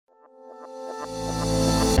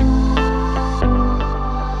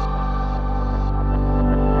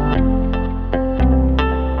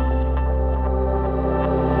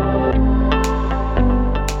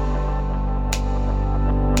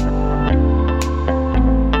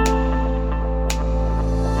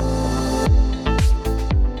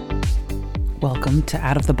welcome to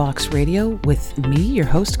Out of the Box Radio with me, your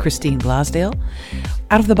host, Christine Blasdale.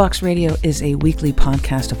 Out of the Box Radio is a weekly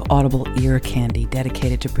podcast of audible ear candy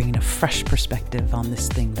dedicated to bringing a fresh perspective on this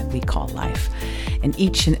thing that we call life. And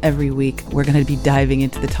each and every week, we're going to be diving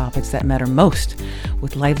into the topics that matter most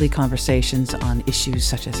with lively conversations on issues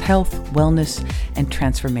such as health, wellness, and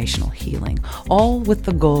transformational healing, all with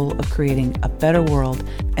the goal of creating a better world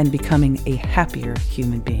and becoming a happier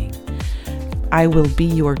human being. I will be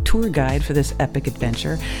your tour guide for this epic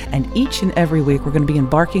adventure, and each and every week we're going to be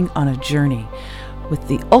embarking on a journey with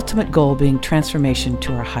the ultimate goal being transformation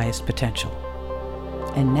to our highest potential.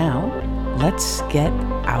 And now, let's get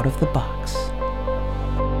out of the box.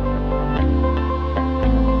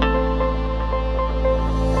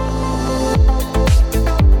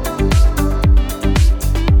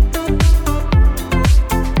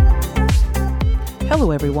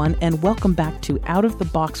 Hello, everyone, and welcome back to Out of the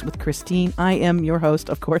Box with Christine. I am your host,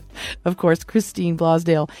 of course, Christine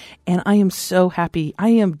Blasdale, and I am so happy. I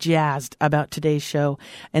am jazzed about today's show,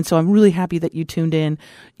 and so I'm really happy that you tuned in.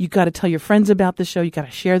 You got to tell your friends about the show. You got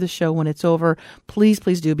to share the show when it's over. Please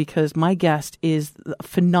do, because my guest is a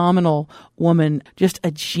phenomenal woman, just a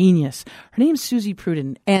genius. Her name's Susie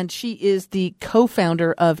Pruden, and she is the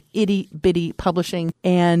co-founder of Itty Bitty Publishing,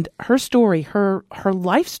 and her story, her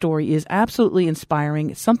life story, is absolutely inspiring.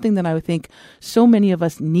 It's something that I would think so many of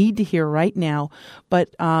us need to hear right now. But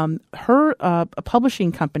her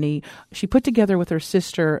publishing company, she put together with her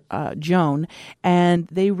sister, Joan, and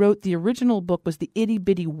they wrote the original book was the Itty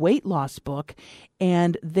Bitty Weight Loss book.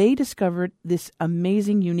 And they discovered this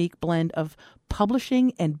amazing, unique blend of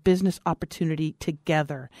publishing and business opportunity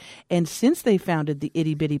together. And since they founded the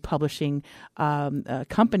Itty Bitty Publishing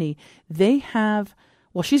company, they have,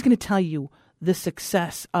 well, she's going to tell you the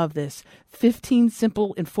success of this 15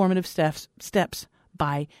 simple, informative steps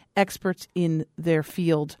by experts in their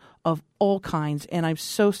field of all kinds. And I'm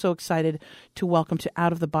so excited to welcome to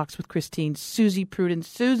Out of the Box with Christine, Susie Pruden.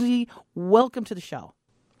 Susie, welcome to the show.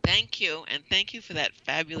 Thank you, and thank you for that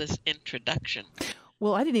fabulous introduction.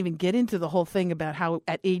 Well, I didn't even get into the whole thing about how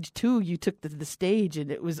at age 2 you took the stage,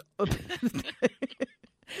 and it was...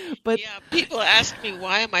 But yeah, people ask me,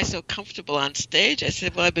 why am I so comfortable on stage? I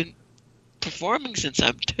said, well, I've been performing since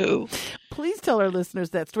I'm 2. Please tell our listeners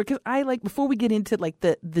that story, because I like, before we get into like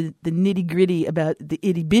the nitty gritty about the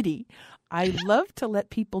itty bitty, I love to let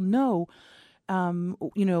people know,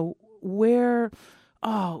 where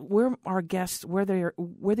our guests, where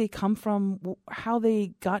they come from, how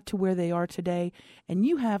they got to where they are today. And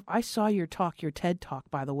I saw your TED Talk,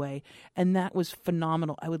 by the way, and that was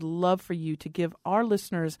phenomenal. I would love for you to give our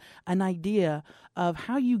listeners an idea of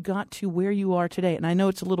how you got to where you are today. And I know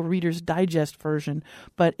it's a little Reader's Digest version,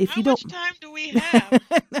 but if you don't... How much time do we have?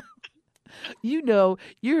 You know,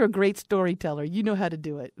 you're a great storyteller. You know how to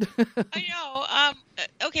do it. I know.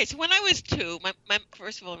 Okay, so when I was 2,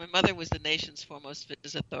 first of all, my mother was the nation's foremost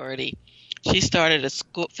fitness authority. She started a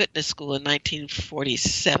fitness school in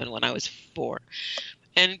 1947 when I was 4.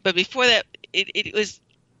 But before that,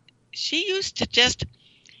 she used to just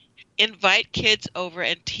invite kids over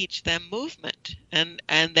and teach them movement. And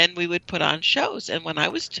then we would put on shows. And when I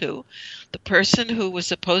was 2, the person who was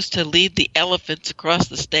supposed to lead the elephants across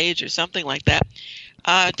the stage or something like that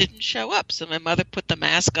didn't show up. So my mother put the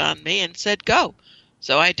mask on me and said, go.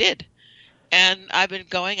 So I did. And I've been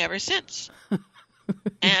going ever since.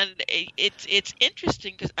 And it's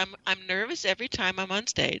interesting because I'm nervous every time I'm on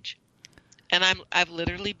stage. And I've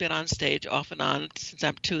literally been on stage off and on since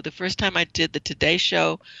I'm 2. The first time I did the Today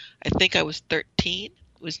Show, I think I was 13. It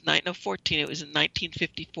was 14. It was in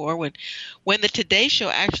 1954 when the Today Show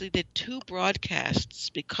actually did 2 broadcasts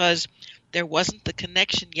because there wasn't the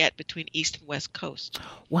connection yet between East and West Coast.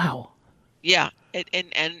 Wow. Yeah, and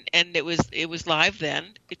it was live then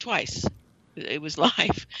twice. It was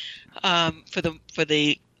live for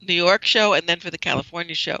the New York show and then for the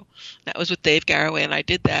California show. That was with Dave Garroway, and I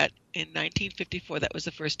did that in 1954. That was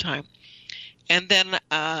the first time. And then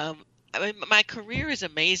my career is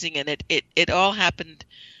amazing, and it all happened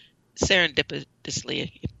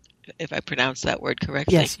serendipitously, if I pronounced that word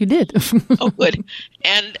correctly. Yes, you did. Oh, good.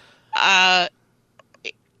 And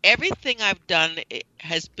everything I've done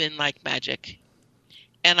has been like magic.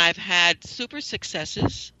 And I've had super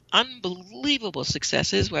successes, unbelievable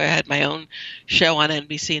successes, where I had my own show on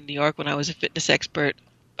NBC in New York when I was a fitness expert,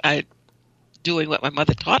 doing what my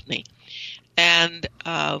mother taught me. And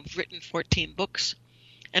written 14 books.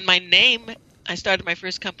 And my name, I started my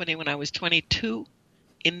first company when I was 22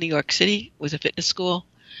 in New York City, was a fitness school.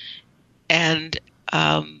 And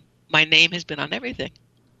my name has been on everything.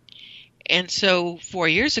 And so 4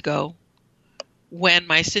 years ago, when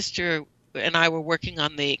my sister and I were working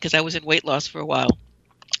on because I was in weight loss for a while.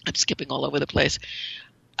 I'm skipping all over the place.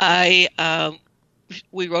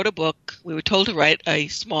 We wrote a book. We were told to write a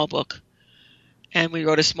small book, and we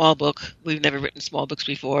wrote a small book. We've never written small books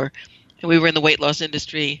before, and we were in the weight loss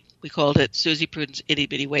industry. We called it Susie Pruden's Itty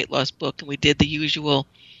Bitty Weight Loss Book, and we did the usual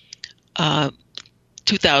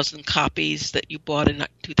 2,000 copies that you bought in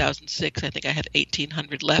 2006. I think I have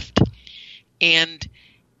 1,800 left, and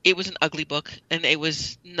it was an ugly book, and it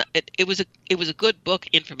was a good book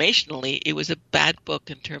informationally. It was a bad book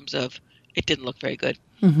in terms of it didn't look very good.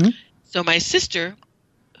 Mm-hmm. So my sister,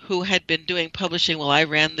 who had been doing publishing while I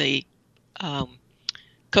ran the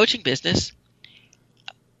coaching business,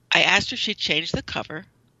 I asked her if she'd change the cover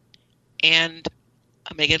and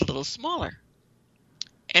make it a little smaller.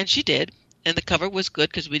 And she did. And the cover was good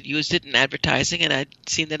because we'd used it in advertising and I'd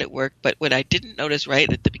seen that it worked. But what I didn't notice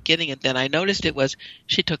right at the beginning, and then I noticed it, was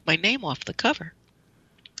she took my name off the cover.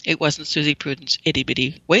 It wasn't Susie Pruden's Itty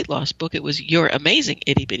Bitty Weight Loss Book. It was Your Amazing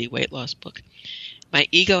Itty Bitty Weight Loss Book. My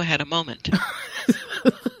ego had a moment.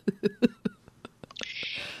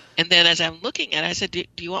 And then as I'm looking at it, I said, do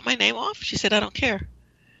you want my name off? She said, I don't care.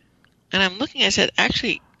 And I'm looking, I said,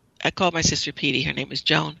 actually, I called my sister Petey. Her name is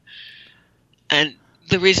Joan. And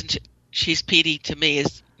the reason she's Petey to me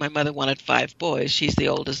is my mother wanted 5 boys. She's the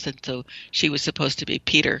oldest, and so she was supposed to be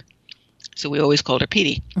Peter. So we always called her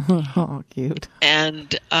Petey. Oh, cute.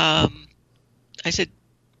 And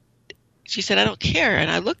she said, I don't care.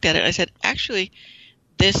 And I looked at it, and I said, actually,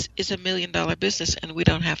 this is $1 million business, and we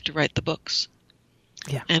don't have to write the books.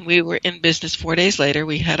 Yeah. And we were in business 4 days later.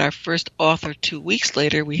 We had our first author 2 weeks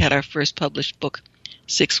later. We had our first published book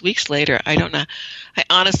 6 weeks later. I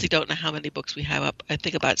honestly don't know how many books we have up. I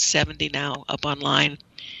think about 70 now up online.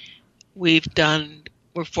 We're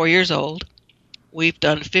 4 years old. We've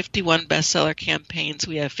done 51 bestseller campaigns.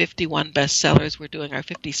 We have 51 bestsellers. We're doing our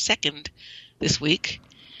 52nd this week.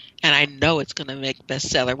 And I know it's going to make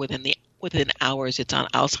bestseller within hours. It's on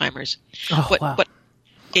Alzheimer's. Oh, wow.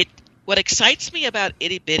 What excites me about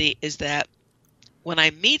Itty Bitty is that when I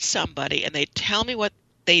meet somebody and they tell me what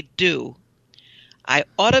they do, I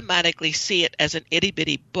automatically see it as an itty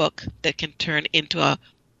bitty book that can turn into a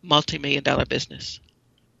multi-million-dollar business.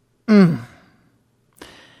 Mm.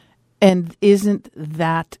 And isn't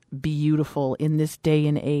that beautiful in this day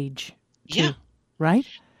and age? Too, Yeah. Right?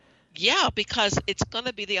 Yeah, because it's going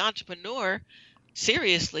to be the entrepreneur,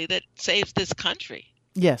 seriously, that saves this country.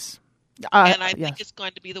 Yes. And I think it's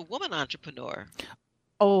going to be the woman entrepreneur.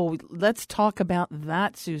 Oh, let's talk about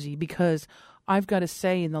that, Susie, because I've got to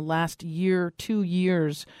say in the last 2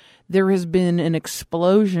 years, there has been an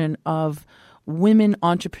explosion of women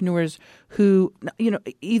entrepreneurs who,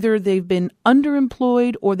 either they've been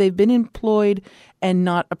underemployed or they've been employed and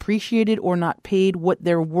not appreciated or not paid what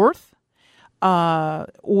they're worth.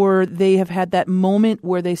 Or they have had that moment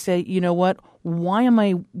where they say, you know what, why am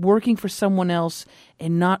I working for someone else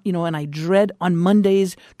and not, and I dread on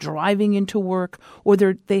Mondays driving into work, or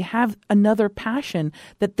they have another passion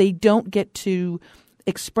that they don't get to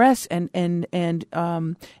express and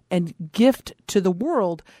gift to the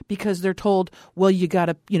world because they're told, well, you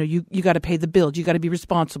gotta pay the bills, you gotta be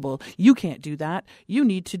responsible, you can't do that, you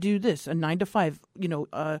need to do this, a 9 to 5,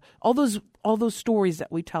 all those stories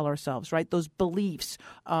that we tell ourselves, right? Those beliefs,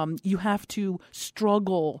 you have to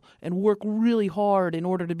struggle and work really hard in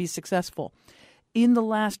order to be successful. In the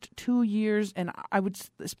last 2 years, and I would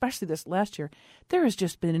especially this last year, there has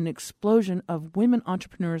just been an explosion of women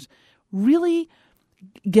entrepreneurs really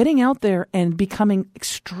getting out there and becoming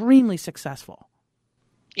extremely successful.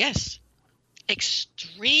 Yes,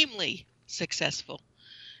 extremely successful,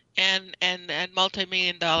 and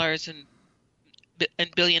multi-million dollars and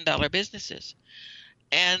billion-dollar businesses.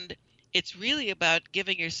 And it's really about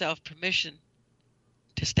giving yourself permission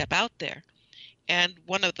to step out there. And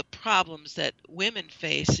one of the problems that women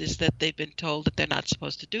face is that they've been told that they're not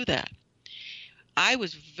supposed to do that. I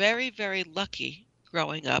was very, very lucky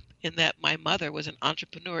growing up in that my mother was an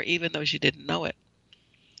entrepreneur, even though she didn't know it.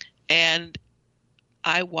 And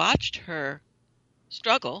I watched her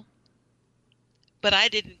struggle, but I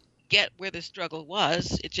didn't get where the struggle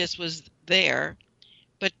was. It just was there.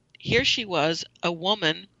 But here she was, a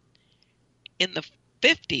woman in the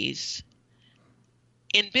 50s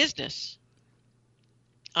in business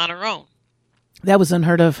on her own. That was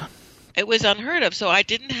unheard of. It was unheard of. So I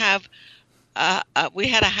didn't have we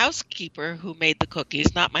had a housekeeper who made the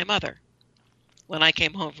cookies, not my mother, when I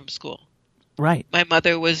came home from school. Right. My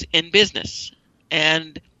mother was in business,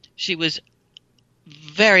 and she was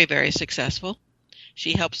very, very successful.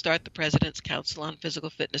 She helped start the President's Council on Physical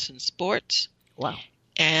Fitness and Sports. Wow.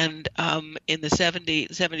 And in the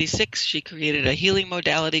 76, she created a healing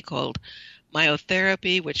modality called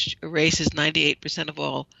myotherapy, which erases 98% of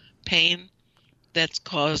all pain that's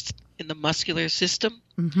caused in the muscular system.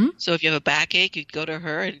 Mm-hmm. So if you have a backache, you'd go to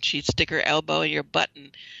her and she'd stick her elbow in your butt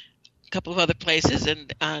and a couple of other places,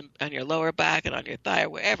 and on your lower back and on your thigh or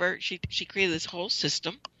wherever. She created this whole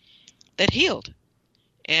system that healed.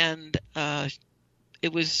 And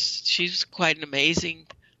she's quite an amazing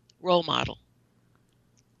role model.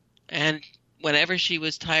 And whenever she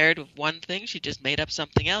was tired of one thing, she just made up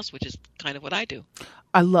something else, which is kind of what I do.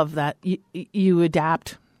 I love that. You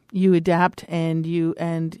adapt. You adapt, and your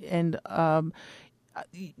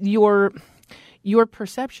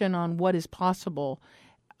perception on what is possible,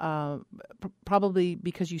 probably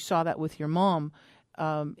because you saw that with your mom,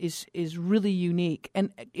 is really unique.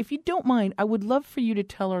 And if you don't mind, I would love for you to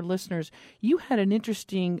tell our listeners, you had an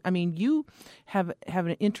interesting. I mean, you have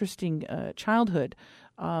an interesting childhood.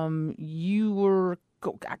 Your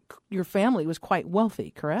family was quite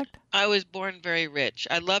wealthy, correct? I was born very rich.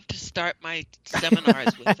 I love to start my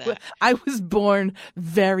seminars with that. I was born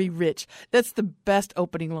very rich. That's the best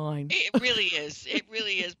opening line. It really is. It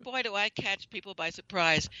really is. Boy, do I catch people by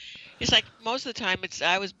surprise. It's like most of the time it's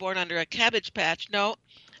I was born under a cabbage patch. No,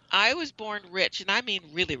 I was born rich, and I mean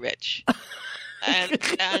really rich. and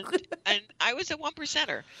I was a one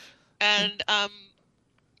percenter. And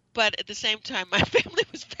but at the same time, my family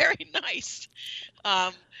was very nice.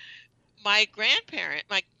 My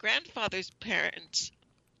grandfather's parents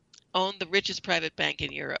owned the richest private bank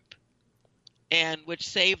in Europe, and which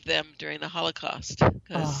saved them during the Holocaust,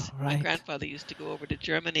 because my grandfather used to go over to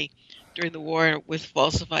Germany during the war with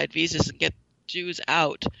falsified visas and get Jews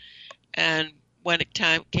out. And when it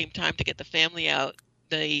came time to get the family out,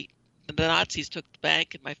 the Nazis took the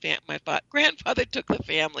bank, and my grandfather took the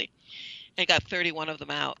family and got 31 of them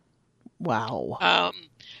out. Wow.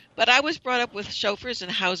 But I was brought up with chauffeurs and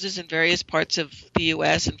houses in various parts of the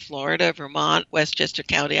U.S. and Florida, Vermont, Westchester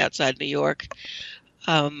County outside New York.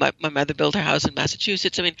 My mother built her house in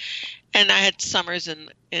Massachusetts. I mean, and I had summers in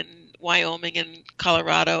Wyoming and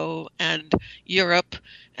Colorado and Europe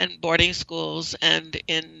and boarding schools. And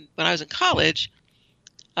when I was in college,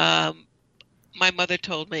 my mother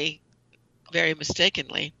told me very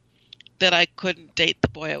mistakenly that I couldn't date the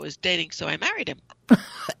boy I was dating, so I married him.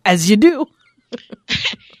 As you do.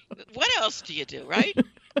 What else do you do, right?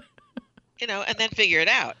 And then figure it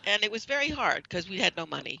out. And it was very hard because we had no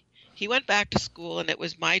money. He went back to school, and it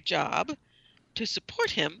was my job to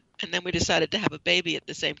support him. And then we decided to have a baby at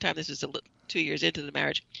the same time. This was 2 years into the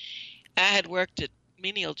marriage. I had worked at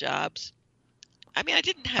menial jobs. I mean, I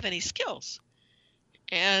didn't have any skills.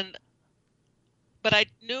 But I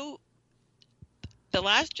knew the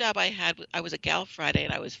last job I had, I was a Gal Friday,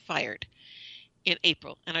 and I was fired in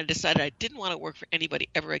April. And I decided I didn't want to work for anybody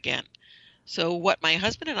ever again. So what my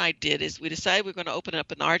husband and I did is we decided we were going to open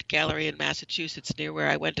up an art gallery in Massachusetts near where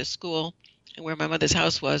I went to school and where my mother's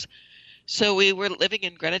house was. So we were living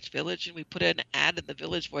in Greenwich Village, and we put an ad in the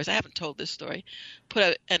Village Voice. I haven't told this story.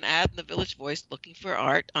 Put an ad in the Village Voice looking for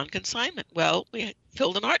art on consignment. Well, we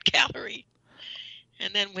filled an art gallery.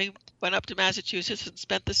 And then we went up to Massachusetts and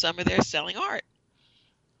spent the summer there selling art.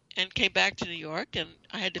 And came back to New York, and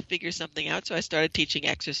I had to figure something out, so I started teaching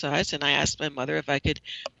exercise, and I asked my mother if I could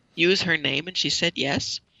use her name, and she said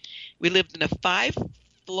yes. We lived in a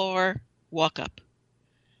 5-floor walk-up,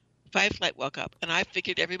 5-flight walk-up, and I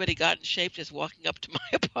figured everybody got in shape just walking up to my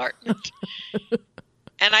apartment.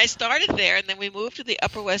 And I started there, and then we moved to the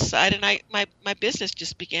Upper West Side, and my business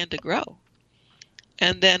just began to grow.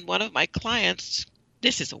 And then one of my clients,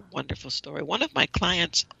 this is a wonderful story, one of my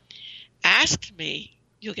clients asked me,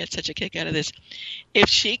 you'll get such a kick out of this, if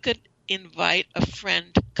she could invite a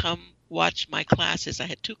friend to come watch my classes. I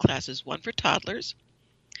had 2 classes, one for toddlers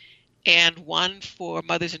and one for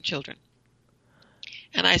mothers and children.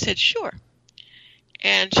 And I said, sure.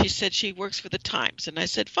 And she said she works for the Times. And I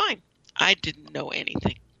said, fine. I didn't know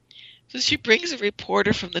anything. So she brings a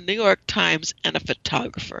reporter from the New York Times and a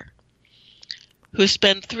photographer who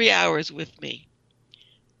spend 3 hours with me,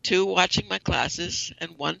 2 watching my classes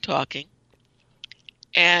and 1 talking.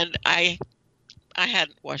 And I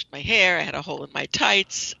hadn't washed my hair. I had a hole in my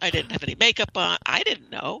tights. I didn't have any makeup on. I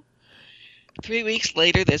didn't know. 3 weeks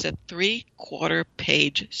later, there's a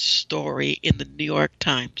 3/4-page story in the New York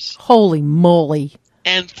Times. Holy moly.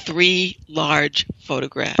 And 3 large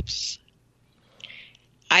photographs.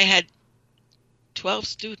 I had 12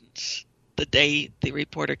 students the day the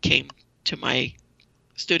reporter came to my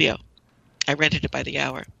studio. I rented it by the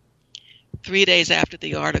hour. 3 days after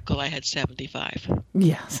the article, I had 75.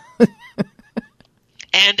 Yes.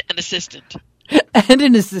 And an assistant. And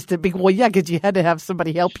an assistant. Well, yeah, because you had to have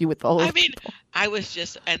somebody help you with all those I mean, people. I was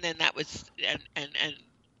just, and then that was, and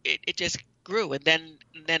it just grew. And then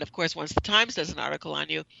of course, once the Times does an article on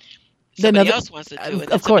you, somebody else wants to do, and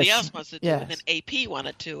then of somebody course. else wants to do, Yes. and then AP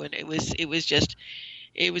wanted to, and it was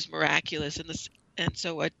miraculous. And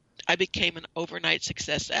so I became an overnight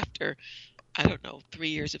success after, I don't know, 3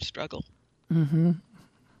 years of struggle. Mm-hmm.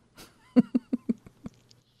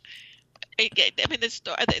 I mean,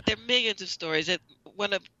 there are millions of stories.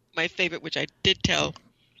 One of my favorite, which I did tell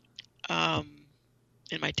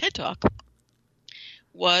in my TED Talk,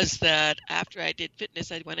 was that after I did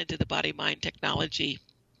fitness, I went into the body-mind technology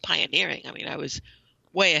pioneering. I mean, I was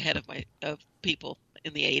way ahead of people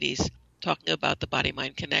in the 80s talking about the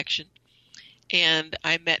body-mind connection. And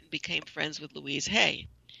I met and became friends with Louise Hay.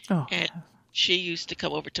 Oh. And she used to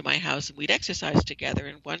come over to my house and we'd exercise together.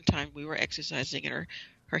 And one time we were exercising and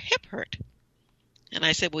her hip hurt. And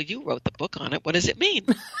I said, well, you wrote the book on it. What does it mean?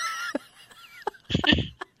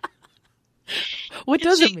 What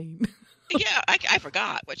does it mean? Yeah, I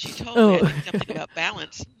forgot what she told me. I think something about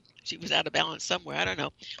balance. She was out of balance somewhere. I don't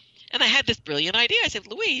know. And I had this brilliant idea. I said,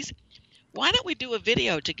 Louise, why don't we do a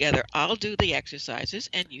video together? I'll do the exercises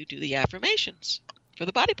and you do the affirmations for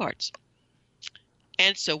the body parts.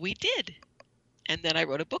 And so we did. And then I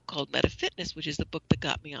wrote a book called Meta Fitness, which is the book that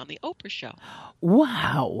got me on the Oprah show.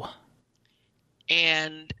 Wow.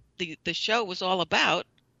 And the show was all about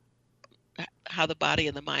how the body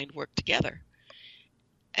and the mind work together.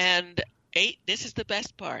 And this is the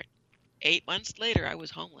best part. 8 months later, I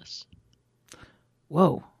was homeless.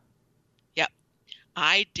 Whoa. Yep.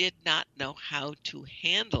 I did not know how to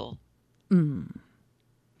handle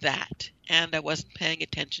that. And I wasn't paying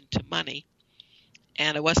attention to money.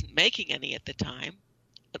 And I wasn't making any at the time.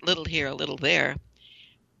 A little here, a little there.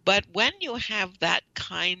 But when you have that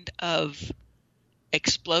kind of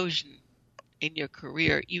explosion in your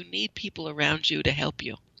career, you need people around you to help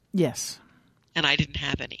you. Yes. And I didn't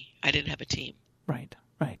have any. I didn't have a team. Right.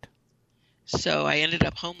 So I ended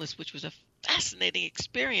up homeless, which was a fascinating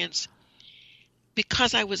experience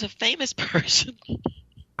because I was a famous person.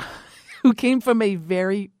 Who came from a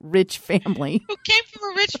very rich family.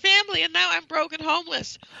 And now I'm broke and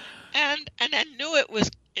homeless. And I knew it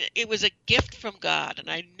was a gift from God, and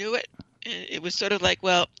I knew it. It was sort of like,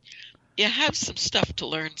 well, you have some stuff to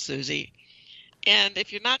learn, Susie. And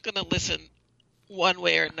if you're not going to listen one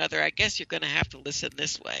way or another, I guess you're going to have to listen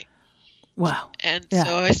this way. Wow. And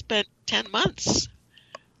so I spent 10 months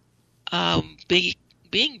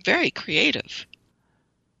being very creative.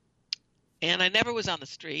 And I never was on the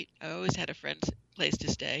street. I always had a friend's place to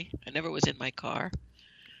stay. I never was in my car.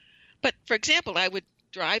 But, for example, I would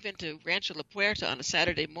drive into Rancho La Puerta on a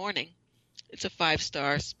Saturday morning. It's a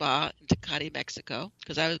 5-star spa in Tecate, Mexico,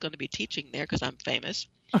 because I was going to be teaching there because I'm famous.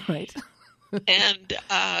 All right. And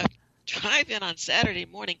drive in on Saturday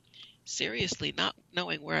morning, seriously not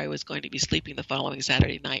knowing where I was going to be sleeping the following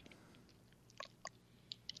Saturday night.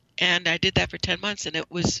 And I did that for 10 months, and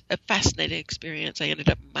it was a fascinating experience. I ended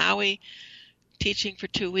up in Maui, teaching for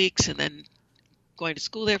 2 weeks, and then going to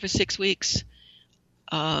school there for 6 weeks.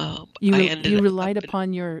 You relied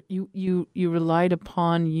upon your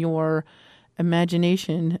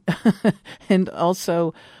imagination and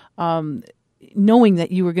also knowing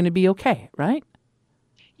that you were going to be okay, right?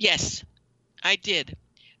 Yes, I did.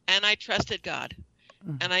 And I trusted God.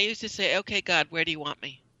 Mm-hmm. And I used to say, okay, God, where do you want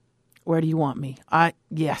me? Where do you want me?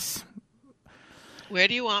 Yes. Where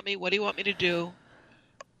do you want me? What do you want me to do?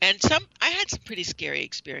 And I had some pretty scary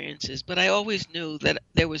experiences, but I always knew that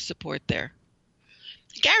there was support there.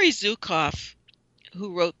 Gary Zukav,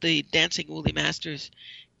 who wrote the Dancing Woolly Masters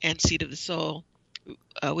and Seed of the Soul,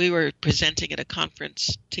 we were presenting at a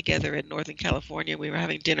conference together in Northern California. We were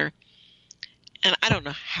having dinner. And I don't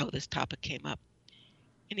know how this topic came up.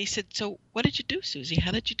 And he said, so what did you do, Susie?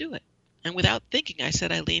 How did you do it? And without thinking, I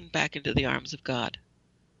said, I leaned back into the arms of God.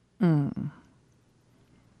 And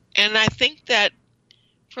I think that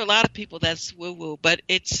for a lot of people, that's woo-woo, but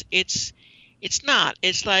it's not.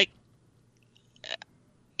 It's like,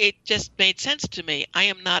 it just made sense to me. I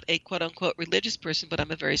am not a quote-unquote religious person, but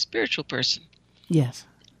I'm a very spiritual person. Yes.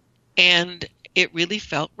 And it really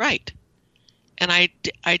felt right. And I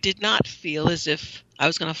did not feel as if I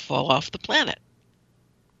was going to fall off the planet.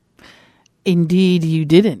 Indeed, you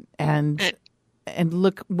didn't. And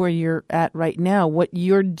look where you're at right now. What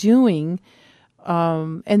you're doing,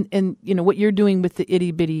 and you know what you're doing with the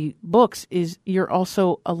Itty Bitty books is you're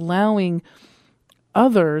also allowing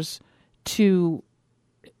others to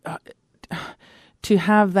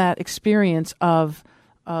have that experience of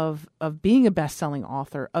being a best-selling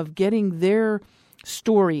author, of getting their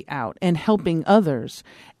story out and helping others.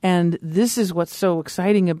 And this is what's so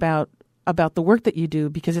exciting about the work that you do,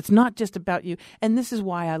 because it's not just about you. And this is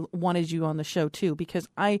why I wanted you on the show too, because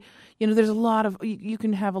there's a lot of, you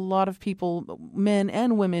can have a lot of people, men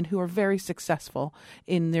and women, who are very successful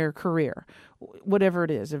in their career, whatever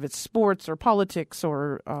it is, if it's sports or politics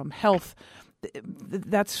or health.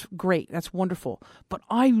 That's great. That's wonderful. But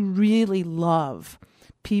I really love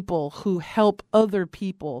people who help other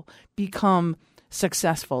people become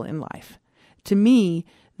successful in life. To me,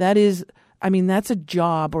 that's a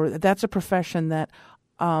job, or that's a profession that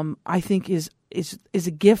I think is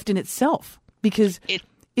a gift in itself, because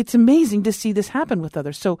it's amazing to see this happen with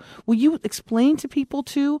others. So will you explain to people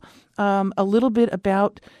too a little bit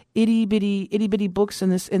about itty bitty books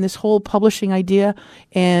and this whole publishing idea,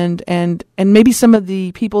 and maybe some of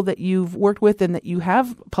the people that you've worked with and that you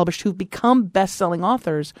have published who've become best-selling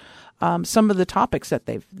authors, some of the topics that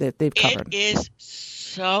they've covered. It is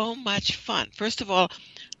so much fun. First of all,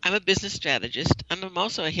 I'm a business strategist, and I'm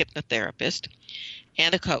also a hypnotherapist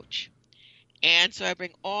and a coach. And so I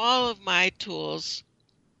bring all of my tools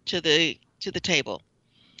to the table.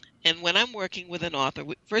 And when I'm working with an author,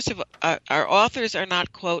 first of all, our authors are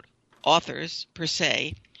not, quote, authors per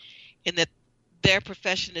se, in that their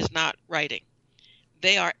profession is not writing.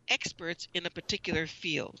 They are experts in a particular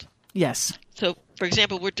field. Yes. So, for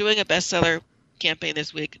example, we're doing a bestseller campaign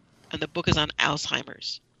this week, and the book is on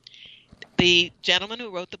Alzheimer's. The gentleman who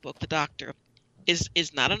wrote the book, the doctor, is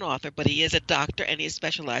not an author, but he is a doctor, and he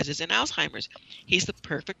specializes in Alzheimer's. He's the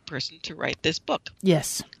perfect person to write this book.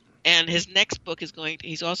 Yes. And his next book is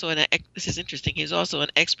he's also this is interesting, he's also an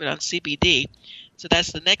expert on CBD. So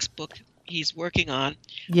that's the next book he's working on.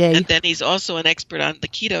 Yay. And then he's also an expert on the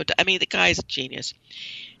keto. The guy's a genius.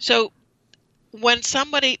 So when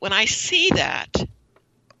I see that,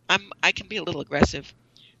 I can be a little aggressive.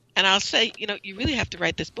 And I'll say, you really have to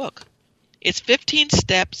write this book. It's 15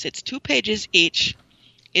 steps. It's 2 pages each.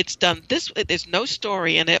 It's done there's no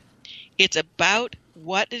story in it. It's about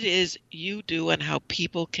what it is you do and how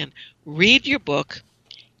people can read your book,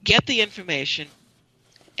 get the information,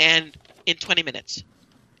 and in 20 minutes.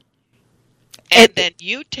 And then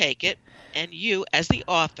you take it, and you, as the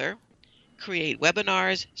author, create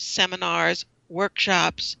webinars, seminars,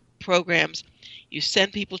 workshops, programs. You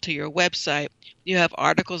send people to your website. You have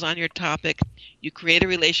articles on your topic. You create a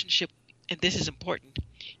relationship, and this is important.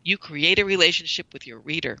 You create a relationship with your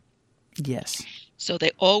reader. Yes. So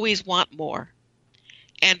they always want more.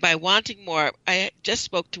 And by wanting more, I just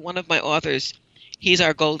spoke to one of my authors. We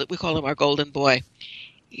call him our golden boy.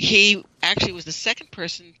 He actually was the second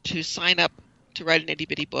person to sign up to write an itty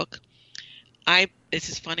bitty book. This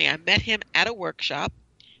is funny. I met him at a workshop.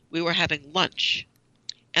 We were having lunch,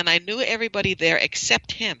 and I knew everybody there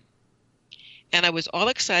except him. And I was all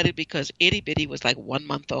excited because itty bitty was like 1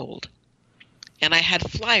 month old. And I had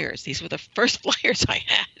flyers. These were the first flyers I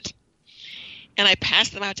had. And I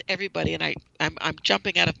passed them out to everybody, and I'm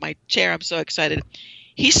jumping out of my chair. I'm so excited.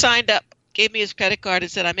 He signed up, gave me his credit card,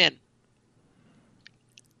 and said, I'm in.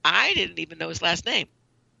 I didn't even know his last name.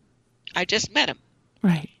 I just met him.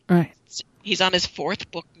 Right. He's on his 4th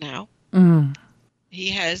book now. Mm.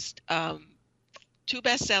 He has 2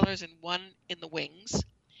 bestsellers and 1 in the wings.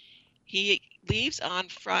 He leaves on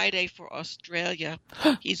Friday for Australia.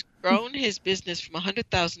 He's grown his business from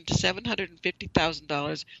 $100,000 to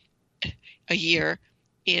 $750,000 a year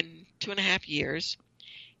in 2.5 years.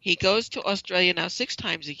 He goes to Australia now 6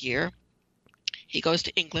 times a year. He goes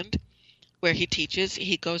to England, where he teaches.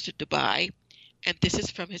 He goes to Dubai, and this is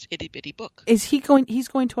from his itty bitty book. Is he going? He's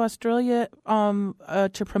going to Australia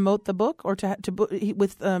to promote the book, or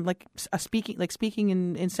speaking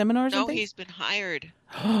in seminars? No, and he's been hired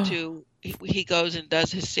to. He goes and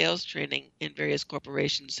does his sales training in various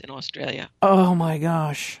corporations in Australia. Oh my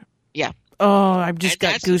gosh! Yeah. Oh, I've just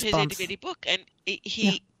got goosebumps. Goosebumps. His itty bitty book, and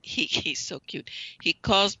he's so cute. He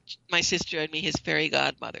calls my sister and me his fairy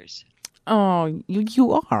godmothers. Oh,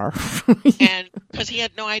 you are. And because he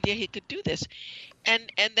had no idea he could do this.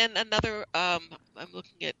 And then another, I'm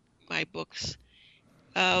looking at my books.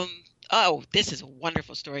 This is a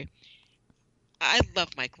wonderful story. I love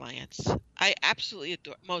my clients. I absolutely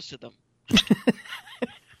adore most of them.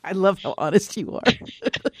 I love how honest you are.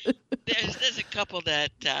 There's a couple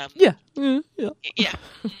that yeah,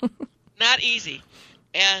 not easy.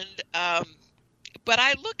 And but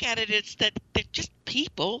I look at it's that they're just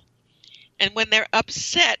people. And when they're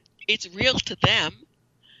upset, it's real to them.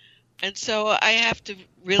 And so I have to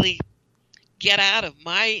really get out of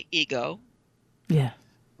my ego. Yeah.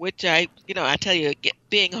 Which I tell you,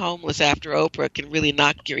 being homeless after Oprah can really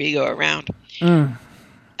knock your ego around. Mm.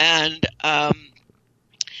 And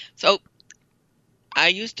so I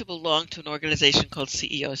used to belong to an organization called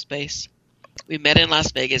CEO Space. We met in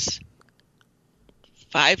Las Vegas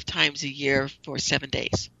 5 times a year for 7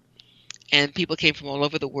 days. And people came from all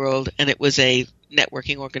over the world, and it was a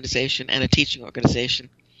networking organization and a teaching organization.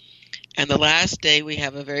 And the last day, we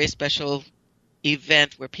have a very special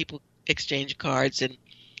event where people exchange cards, and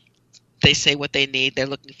they say what they need, they're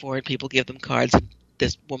looking for, and people give them cards. And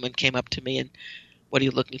this woman came up to me and, "What are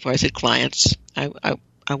you looking for?" I said, "Clients. I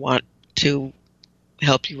want to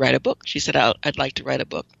help you write a book." She said, "I'd like to write a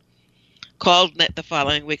book." Called the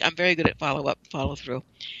following week. I'm very good at follow-up, follow-through.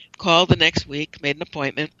 Called the next week, made an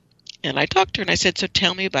appointment, and I talked to her, and I said, "So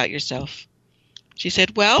tell me about yourself." She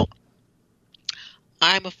said, "Well,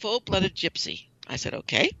 I'm a full-blooded gypsy." I said,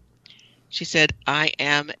 "Okay." She said, "I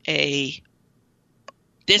am a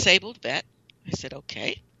disabled vet." I said,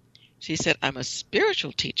 "Okay." She said, "I'm a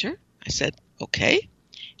spiritual teacher." I said, "Okay."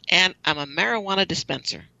 "And I'm a marijuana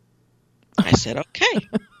dispenser." I said, "Okay."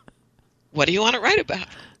 "What do you want to write about?"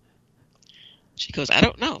 She goes, "I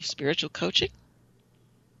don't know, spiritual coaching."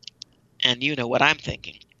 And you know what I'm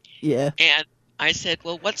thinking. Yeah. And I said,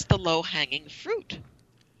 "Well, what's the low-hanging fruit?"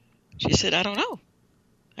 She said, "I don't know."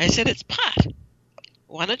 I said, "It's pot.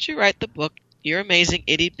 Why don't you write the book, Your Amazing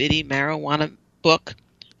Itty Bitty Marijuana Book,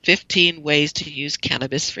 15 Ways to Use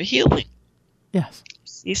Cannabis for Healing?" Yes.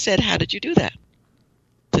 He said, "How did you do that?"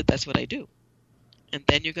 I said, "That's what I do." And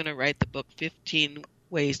then you're going to write the book, 15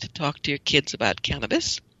 Ways to Talk to Your Kids About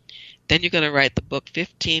Cannabis. Then you're going to write the book,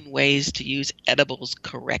 15 Ways to Use Edibles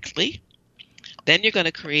Correctly. Then you're going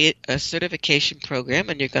to create a certification program,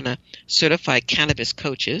 and you're going to certify cannabis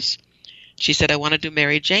coaches. She said, "I want to do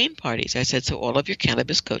Mary Jane parties." I said, "So all of your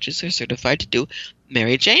cannabis coaches are certified to do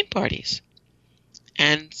Mary Jane parties."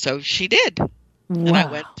 And so she did. Wow. And I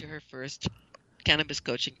went to her first cannabis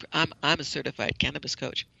coaching. I'm a certified cannabis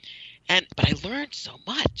coach. But I learned so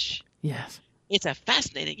much. Yes. It's a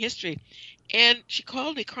fascinating history. And she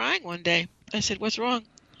called me crying one day. I said, "What's wrong?"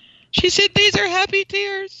 She said, "These are happy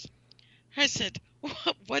tears." I said,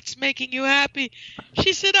 "What's making you happy?"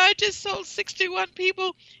 She said, "I just sold 61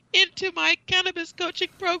 people into my cannabis coaching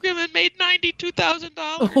program and made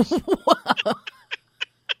 $92,000.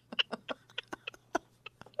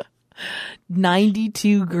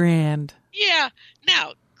 $92,000. Yeah.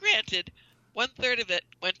 Now, granted, 1/3 of it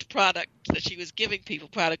went to product that she was giving people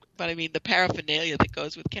product, but I mean the paraphernalia that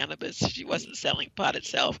goes with cannabis. She wasn't selling pot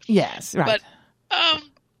itself. Yes, right. But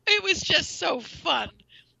it was just so fun.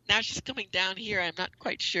 Now she's coming down here. I'm not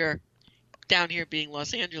quite sure, down here being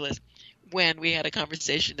Los Angeles, when we had a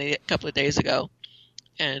conversation a couple of days ago.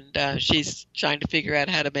 And she's trying to figure out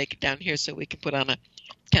how to make it down here so we can put on a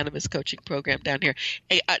cannabis coaching program down here.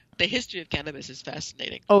 The history of cannabis is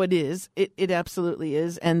fascinating. Oh, it is. It absolutely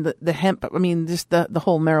is. And the hemp, I mean, just the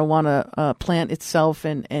whole marijuana plant itself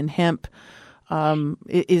and hemp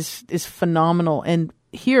is phenomenal. And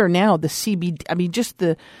here now, the CBD, I mean, just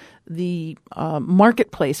the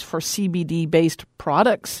marketplace for CBD-based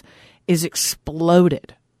products is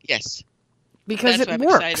exploded. Yes. Because That's it why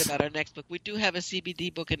works. I'm excited about our next book. We do have a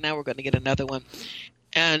CBD book, and now we're going to get another one.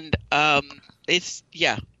 And it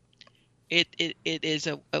is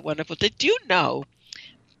a wonderful. Did you know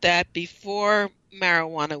that before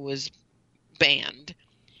marijuana was banned,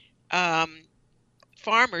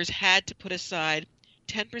 farmers had to put aside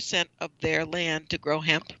 10% of their land to grow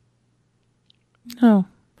hemp? No.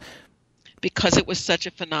 Because it was such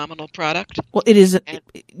a phenomenal product. Well, it is.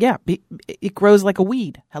 It grows like a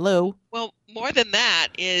weed. Hello. Well, more than that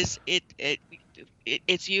is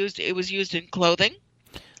it's used. It was used in clothing,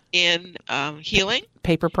 in healing,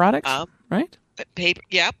 Paper products, right?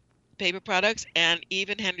 Paper products, and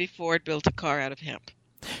even Henry Ford built a car out of hemp.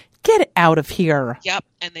 Get out of here. Yep,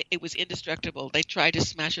 and it was indestructible. They tried to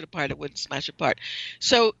smash it apart; it wouldn't smash apart.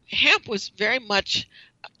 So hemp was very much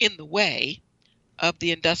in the way of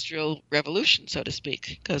the Industrial Revolution, so to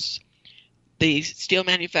speak, because the steel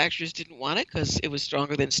manufacturers didn't want it because it was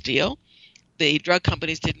stronger than steel. The drug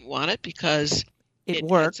companies didn't want it because it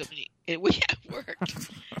worked. It worked.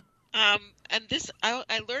 And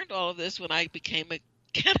I learned all of this when I became a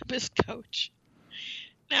cannabis coach.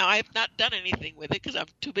 Now, I have not done anything with it because I'm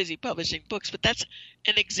too busy publishing books, but that's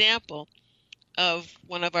an example of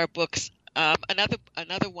one of our books.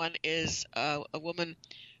 Another one is a woman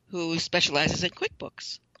who specializes in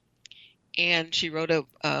QuickBooks, and she wrote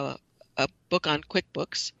a book on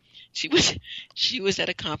QuickBooks. She was at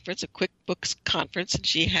a conference, a QuickBooks conference, and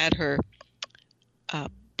she had her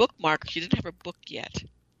bookmark. She didn't have her book yet.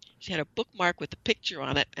 She had a bookmark with a picture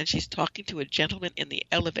on it, and she's talking to a gentleman in the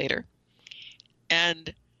elevator,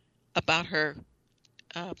 and about her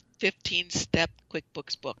 15-step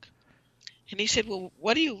QuickBooks book. And he said, well,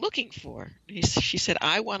 what are you looking for? She said,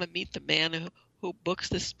 I want to meet the man who books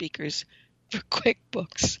the speakers for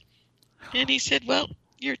QuickBooks. And he said, well,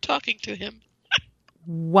 you're talking to him.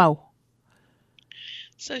 Wow.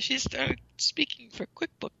 So she started speaking for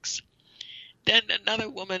QuickBooks. Then another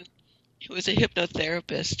woman who was a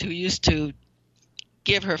hypnotherapist who used to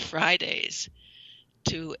give her Fridays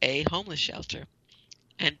to a homeless shelter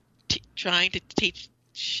and trying to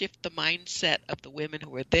shift the mindset of the women who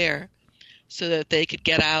were there so that they could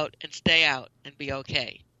get out and stay out and be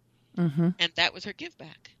okay. Mm-hmm. And that was her give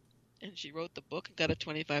back. And she wrote the book and got a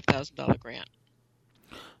 $25,000 grant.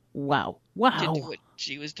 Wow. To do what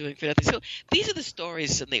she was doing for nothing. So these are the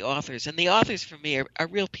stories and the authors for me are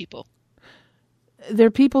real people.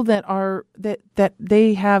 They're people that are that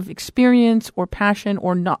they have experience or passion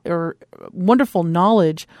or wonderful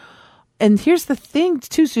knowledge. And here's the thing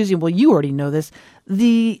too, Susie. Well, you already know this.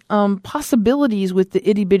 The possibilities with the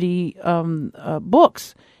itty bitty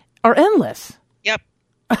books are endless. Yep.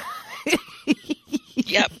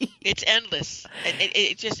 Yep. It's endless.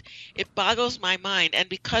 It boggles my mind. And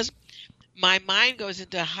because my mind goes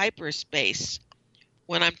into hyperspace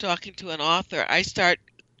when I'm talking to an author, I start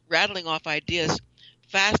rattling off ideas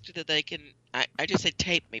faster than they can. I just say,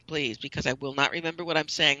 tape me, please, because I will not remember what I'm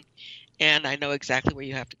saying, and I know exactly where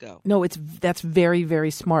you have to go. No, that's very,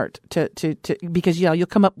 very smart to because you'll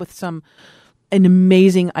come up with an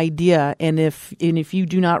amazing idea, and if you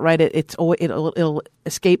do not write it, it'll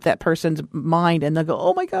escape that person's mind, and they'll go,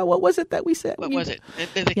 oh my God, what was it that we said? What was it?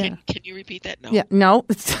 Can you repeat that? No. Yeah, no.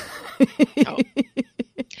 No.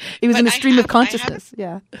 It was in a stream of consciousness.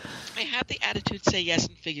 I have the attitude, say yes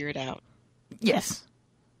and figure it out. Yes.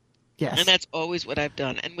 Yes. And that's always what I've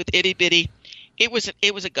done. And with Itty Bitty, it was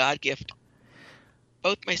a God gift.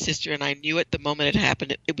 Both my sister and I knew it the moment it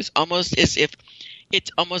happened. It was almost as if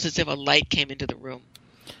a light came into the room.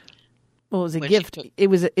 Well, it was a gift. It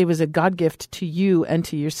was a God gift to you and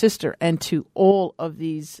to your sister and to all of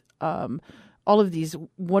these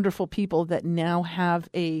wonderful people that now have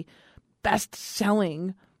a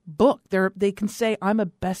best-selling book. They can say, I'm a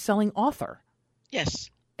best-selling author. Yes.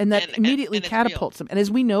 And that immediately catapults them. And as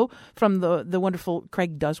we know from the wonderful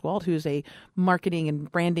Craig Duswalt, who's a marketing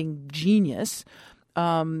and branding genius,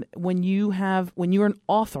 when you're an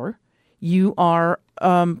author, you are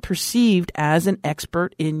perceived as an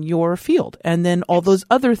expert in your field. And then all those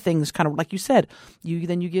other things, kind of like you said, you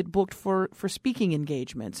get booked for speaking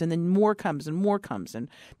engagements, and then more comes, and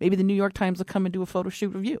maybe the New York Times will come and do a photo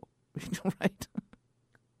shoot of you. Right?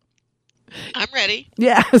 I'm ready.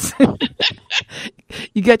 Yes.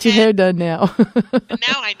 You got your hair done now.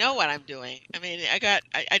 Now I know what I'm doing. I mean,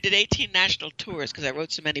 I did 18 national tours because I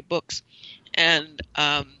wrote so many books, and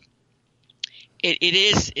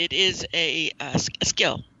it is a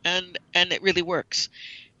skill, and it really works.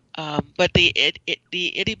 But the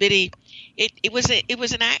itty bitty, it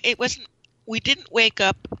wasn't. We didn't wake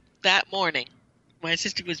up that morning. My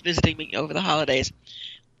sister was visiting me over the holidays,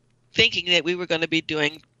 thinking that we were going to be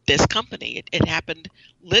doing this company. It happened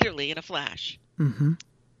literally in a flash. Mm-hmm.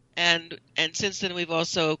 And since then, we've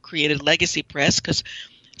also created Legacy Press because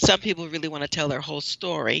some people really want to tell their whole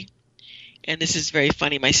story. And this is very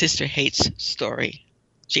funny. My sister hates story.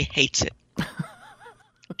 She hates it.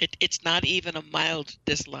 It's not even a mild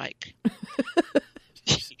dislike.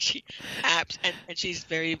 And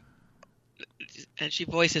she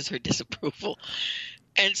voices her disapproval.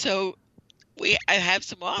 And so I have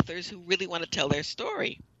some authors who really want to tell their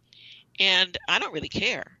story. And I don't really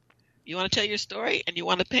care. You want to tell your story and you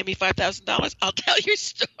want to pay me $5,000? I'll tell your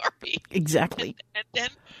story. Exactly. And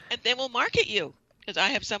then we'll market you. Because I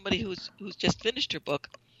have somebody who's just finished her book,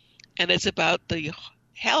 and it's about the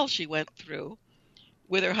hell she went through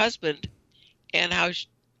with her husband, and how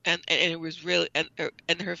and it was really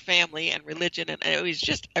and her family and religion, and it was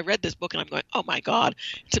just, I read this book and I'm going, oh my God,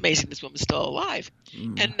 it's amazing this woman's still alive.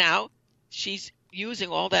 And now she's using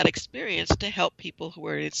all that experience to help people who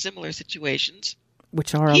are in similar situations,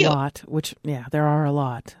 which are heal. A lot. There are a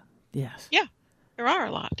lot. Yes. Yeah, there are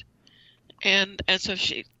a lot. And so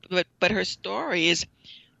but her story is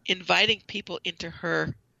inviting people into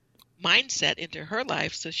her mindset, into her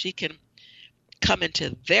life, so she can come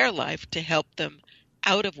into their life to help them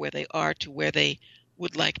out of where they are to where they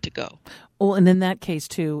would like to go. Well, and in that case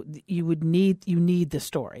too, you need the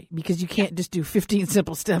story, because you can't just do 15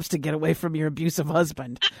 simple steps to get away from your abusive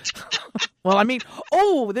husband. Well, I mean,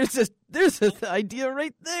 there's an idea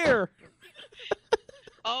right there.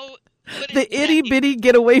 Oh, the itty bitty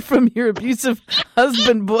get away from your abusive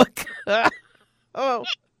husband book. Oh,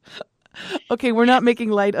 Okay, we're not making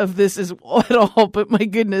light of this at all, but my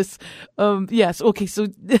goodness. Yes, okay, so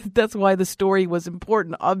that's why the story was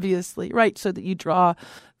important, obviously, right? So that you draw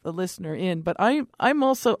the listener in. But I'm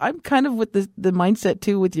kind of with the mindset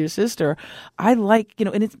too with your sister. I like,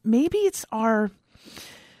 and it's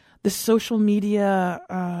the social media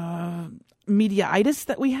mediaitis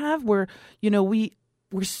that we have where,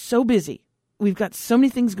 we're so busy. We've got so many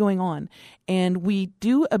things going on, and we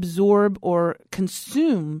do absorb or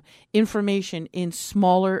consume information in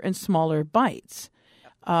smaller and smaller bites,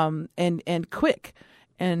 and quick.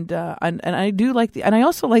 And I do like and I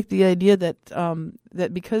also like the idea that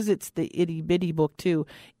that because it's the itty bitty book too,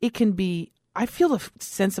 it can be. I feel a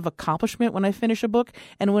sense of accomplishment when I finish a book,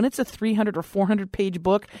 and when it's a 300 or 400 page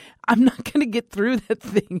book, I'm not going to get through that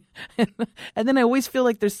thing, and then I always feel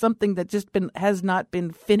like there's something that has not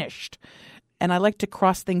been finished. And I like to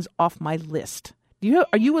cross things off my list.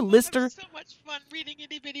 Are you a lister? So much fun reading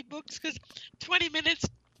itty bitty books because 20 minutes,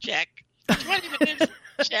 check. 20 minutes,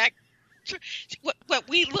 check. What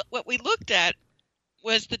we looked at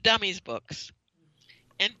was the dummies books,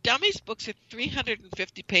 and dummies books are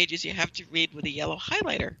 350 pages you have to read with a yellow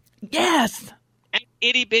highlighter. Yes. And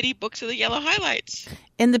itty bitty books are the yellow highlights.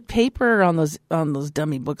 And the paper on those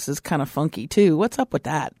dummy books is kind of funky too. What's up with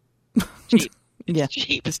that? Cheap.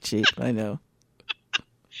 It's cheap. I know.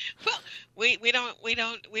 Well, we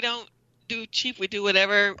don't do cheap. We do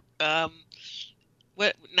whatever. Now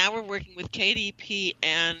we're working with KDP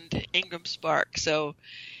and Ingram Spark, so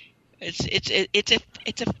it's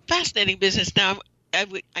a fascinating business. Now I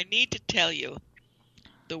need to tell you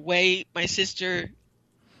the way my sister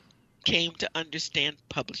came to understand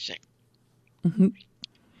publishing. Mm-hmm.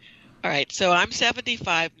 All right, so I'm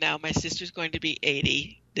 75 now. My sister's going to be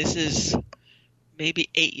 80. This is maybe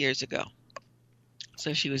 8 years ago.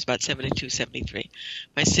 So she was about 72, 73.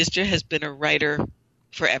 My sister has been a writer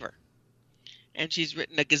forever. And she's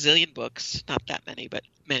written a gazillion books, not that many, but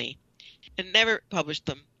many, and never published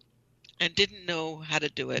them, and didn't know how to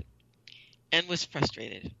do it, and was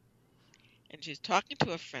frustrated. And she's talking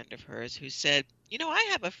to a friend of hers who said, I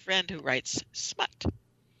have a friend who writes smut.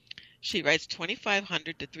 She writes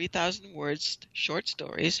 2,500 to 3,000 words short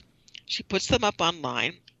stories. She puts them up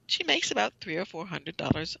online. She makes about $300 or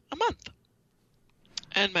 $400 a month.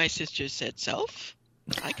 And my sister said, Self,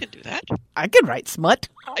 I can do that. I can write smut.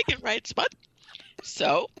 I can write smut.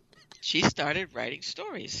 So she started writing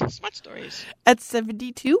stories, smut stories. At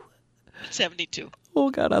 72? 72. Oh,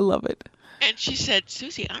 God, I love it. And she said,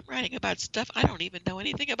 Susie, I'm writing about stuff I don't even know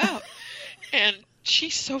anything about. And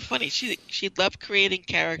she's so funny. She loved creating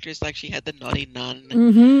characters, like she had the naughty nun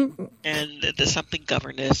mm-hmm. and the something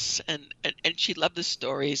governess, and she loved the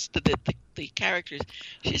stories, the characters.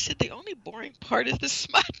 She said the only boring part is the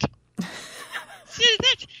smut. See,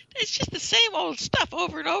 it's just the same old stuff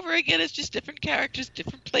over and over again. It's just different characters,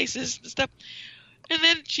 different places and stuff. And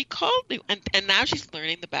then she called me, and now she's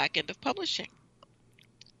learning the back end of publishing.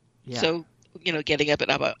 Yeah. So, getting up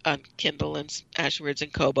on Kindle and Ashwords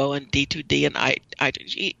and Kobo and D2D and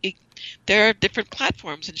iTunes. There are different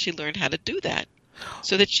platforms, and she learned how to do that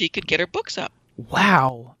so that she could get her books up.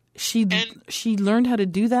 Wow. She learned how to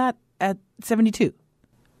do that at 72.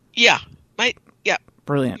 Yeah.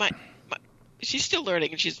 Brilliant. She's still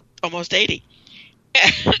learning, and she's almost 80.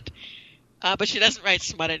 But she doesn't write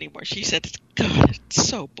smut anymore. She said, God, it's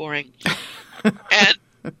so boring. And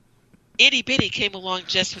Itty Bitty came along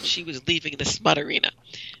just when she was leaving the smut arena.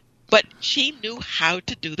 But she knew how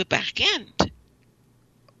to do the back end.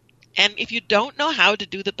 And if you don't know how to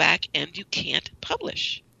do the back end, you can't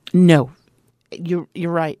publish. No, you're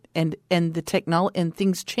right. And the technology and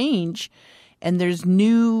things change, and there's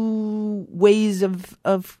new ways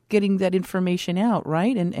of getting that information out,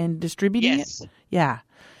 right? And distributing it. Yeah.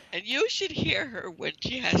 And you should hear her when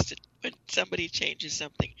when somebody changes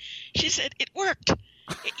something. She said, it worked.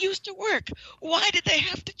 It used to work. Why did they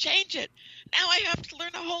have to change it? Now I have to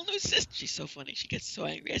learn a whole new system. She's so funny. She gets so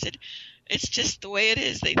angry. I said, it's just the way it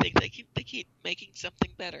is. They think they keep making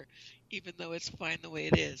something better, even though it's fine the way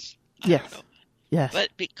it is. I don't know. Yes. But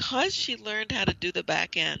because she learned how to do the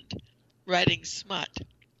back end, writing smut,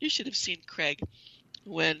 you should have seen Craig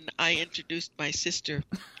when I introduced my sister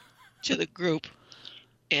to the group,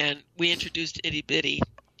 and we introduced Itty Bitty,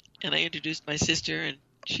 and I introduced my sister, and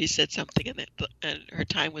she said something, and her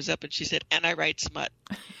time was up, and she said, and I write smut.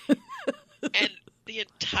 And the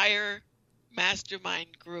entire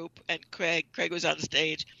mastermind group and Craig was on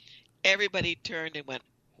stage. Everybody turned and went,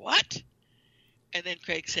 what? And then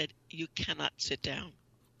Craig said, you cannot sit down.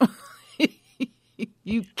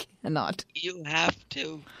 You cannot. You have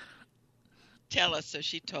to tell us. So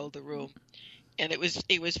she told the room. And it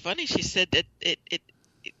was funny. She said that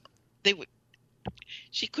they would.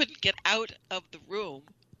 She couldn't get out of the room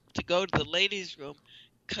to go to the ladies' room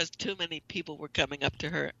because too many people were coming up to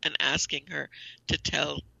her and asking her to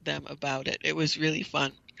tell them about it. It was really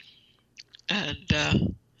fun, and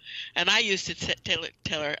I used to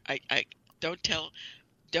tell her, I don't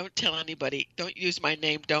tell anybody, don't use my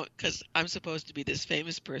name, don't, because I'm supposed to be this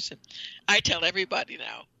famous person. I tell everybody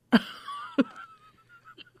now.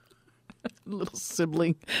 Little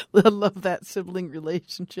sibling. I love that sibling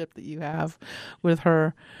relationship that you have with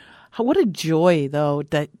her. What a joy, though,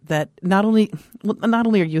 that not only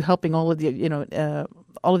are you helping all of the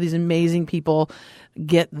all of these amazing people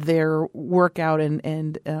get their work out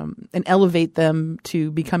and elevate them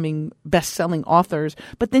to becoming best-selling authors,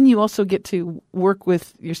 but then you also get to work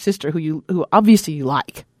with your sister, who obviously you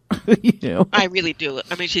like. I really do.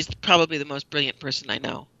 I mean, she's probably the most brilliant person I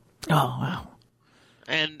know. Oh, wow.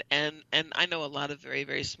 And I know a lot of very,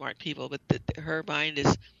 very smart people, but her mind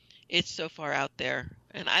it's so far out there.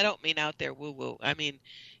 And I don't mean out there woo-woo. I mean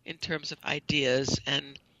in terms of ideas,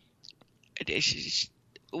 and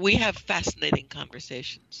we have fascinating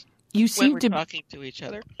conversations. You seem when we're talking to each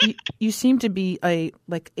other. you seem to be a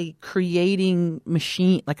creating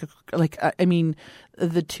machine. I mean,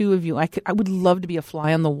 the two of you. I would love to be a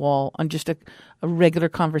fly on the wall on just a regular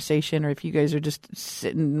conversation, or if you guys are just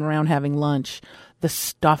sitting around having lunch, the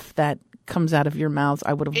stuff that comes out of your mouths,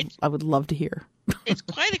 I would love to hear. It's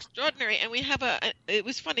quite extraordinary, and we have it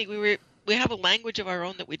was funny. We have a language of our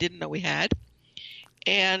own that we didn't know we had,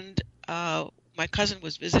 and my cousin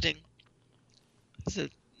was visiting. This is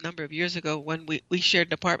a number of years ago when we shared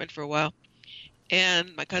an apartment for a while,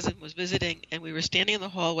 and my cousin was visiting, and we were standing in the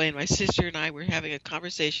hallway, and my sister and I were having a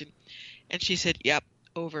conversation, and she said, "Yep,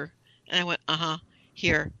 over," and I went,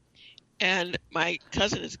 "Here," and my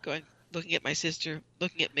cousin is looking at my sister,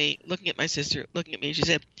 looking at me, looking at my sister, looking at me. She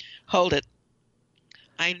said, "Hold it.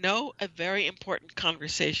 I know a very important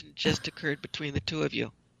conversation just occurred between the two of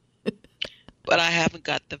you, but I haven't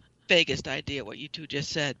got the vaguest idea what you two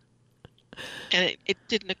just said." And it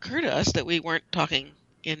didn't occur to us that we weren't talking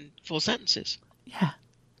in full sentences. Yeah.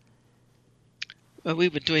 Well,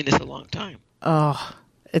 we've been doing this a long time. Oh,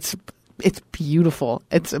 it's beautiful.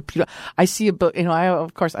 I see a book.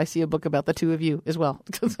 I see a book about the two of you as well.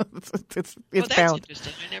 It's that's found.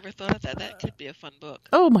 Interesting. I never thought of that. That could be a fun book.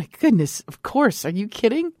 Oh my goodness! Of course. Are you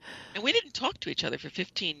kidding? And we didn't talk to each other for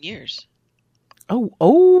 15 years.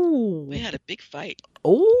 Oh. We had a big fight.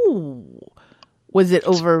 Oh. Was it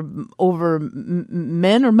over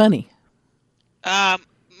men or money?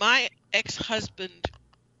 My ex-husband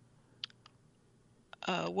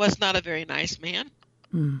was not a very nice man.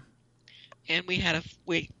 Mm. And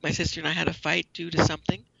my sister and I had a fight due to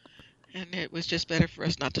something, and it was just better for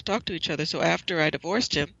us not to talk to each other. So after I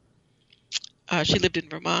divorced him, she lived in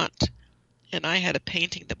Vermont, and I had a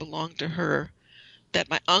painting that belonged to her that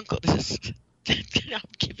my uncle, I'm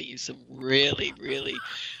giving you some really, really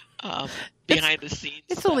behind the scenes.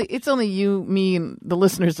 It's only you, me, and the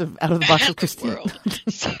listeners of Out of the Box with Christine.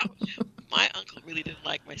 So my uncle really didn't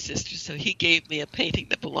like my sister, so he gave me a painting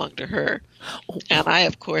that belonged to her. Oh. And I,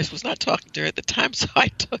 of course, was not talking to her at the time, so I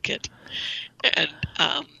took it. And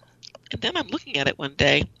then I'm looking at it one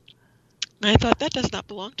day, and I thought, that does not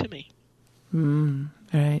belong to me.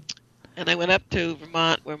 Right. And I went up to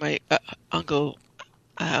Vermont, where my uncle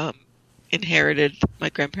inherited my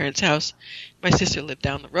grandparents' house. My sister lived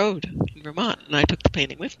down the road in Vermont, and I took the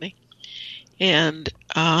painting with me. And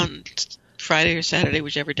on Friday or Saturday,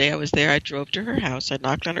 whichever day I was there, I drove to her house. I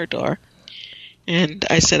knocked on her door, and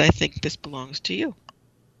I said, "I think this belongs to you."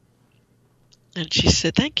 And she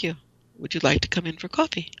said, "Thank you. Would you like to come in for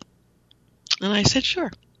coffee?" And I said,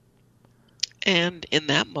 "Sure." And in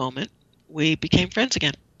that moment, we became friends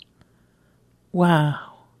again. Wow.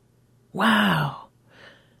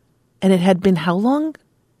 And it had been how long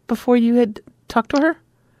before you had talked to her?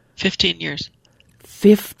 15 years.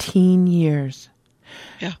 15 years.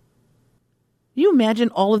 Yeah. You imagine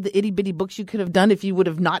all of the itty bitty books you could have done if you would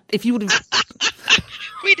have.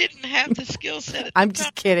 We didn't have the skill set. I'm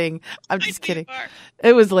just kidding.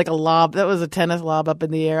 It was like a lob. That was a tennis lob up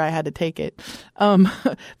in the air. I had to take it.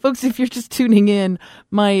 Folks, if you're just tuning in,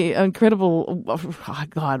 my incredible,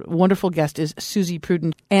 wonderful guest is Susie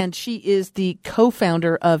Pruden, and she is the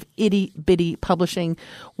co-founder of Itty Bitty Publishing.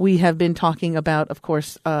 We have been talking about, of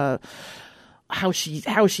course, how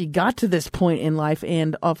she got to this point in life,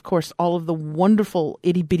 and of course all of the wonderful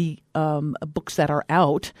itty bitty books that are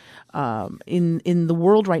out in the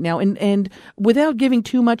world right now. And without giving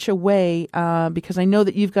too much away, because I know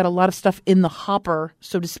that you've got a lot of stuff in the hopper,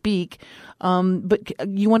 so to speak. But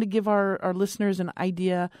you want to give our listeners an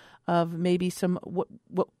idea of maybe some what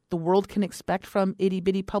the world can expect from Itty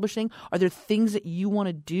Bitty Publishing? Are there things that you want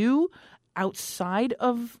to do outside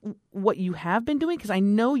of what you have been doing? Because I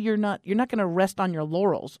know you're not going to rest on your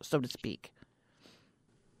laurels, so to speak.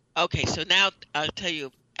 Okay, so now I'll tell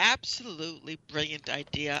you, absolutely brilliant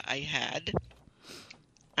idea I had.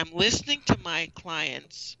 I'm listening to my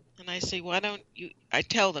clients, and I say, why don't you? I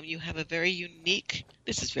tell them you have a very unique.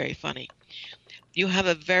 This is very funny. You have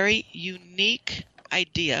a very unique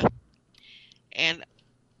idea, and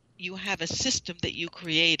you have a system that you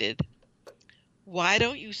created. Why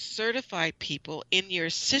don't you certify people in your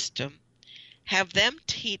system, have them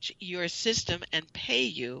teach your system and pay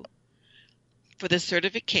you for the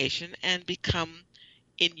certification and become,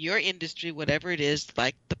 in your industry, whatever it is,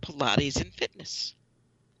 like the Pilates and fitness.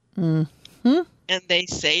 Mm-hmm. And they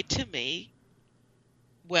say to me,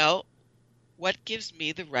 well, what gives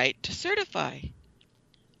me the right to certify?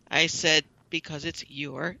 I said, because it's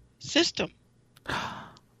your system. Oh,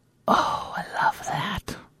 I love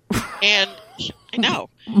that. And I know.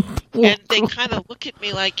 And they kind of look at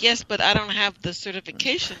me like, yes, but I don't have the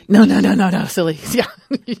certification. No, silly. Yeah.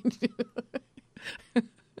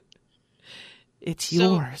 It's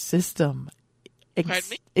your system.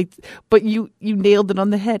 Pardon me? But you nailed it on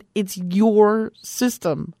the head. It's your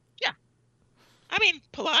system. Yeah. I mean,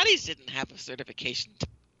 Pilates didn't have a certification to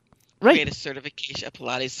right. create a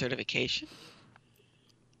Pilates certification.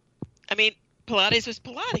 I mean, Pilates was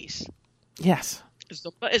Pilates. Yes.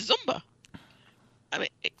 Zumba is Zumba. I mean,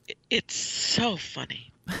 it's so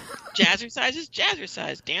funny. Jazzercise is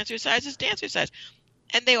jazzercise. Dancercise is dancercise.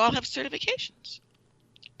 And they all have certifications.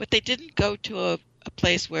 But they didn't go to a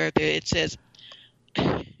place where it says...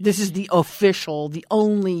 This is the official, the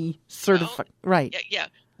only certified... Right. Yeah.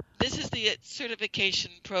 This is the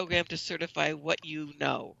certification program to certify what you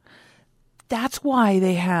know. That's why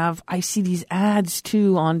they have... I see these ads,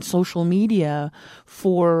 too, on social media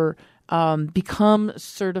for... become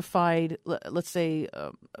certified, let's say,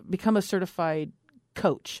 become a certified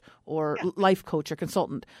coach or life coach or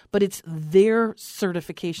consultant, but it's their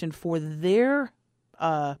certification for their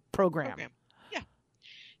program. Yeah.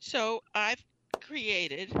 So I've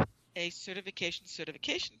created a certification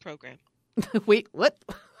program. Wait, what?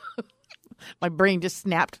 My brain just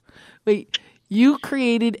snapped. Wait, you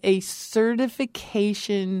created a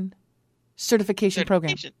certification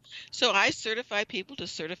program. So I certify people to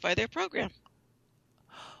certify their program.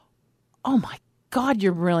 Oh my God,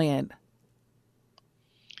 you're brilliant.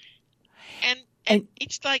 And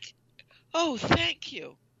it's like, oh, thank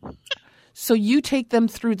you. So you take them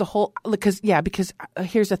through the whole, because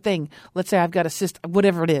here's the thing. Let's say I've got a system,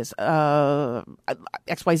 whatever it is,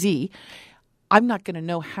 XYZ. I'm not going to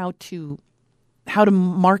know how to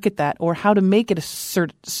market that or how to make it a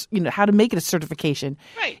certification.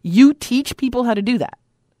 Right. You teach people how to do that.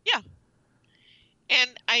 Yeah. And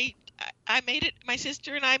I made it, my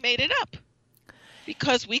sister and I made it up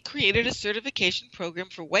because we created a certification program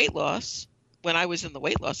for weight loss when I was in the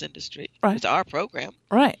weight loss industry. Right. It was our program.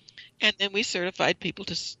 Right. And then we certified people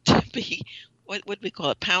to be, what would we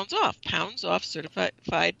call it? Pounds off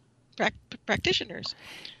certified practitioners.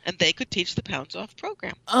 And they could teach the Pounds Off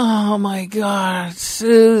program. Oh my God,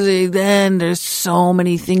 Susie, then there's so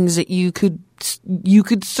many things that you could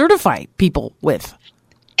certify people with.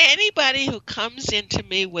 Anybody who comes into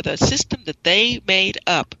me with a system that they made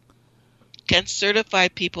up can certify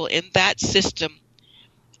people in that system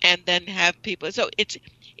and then have people. So it's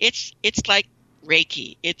like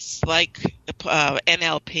Reiki. It's like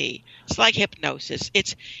NLP. It's like hypnosis.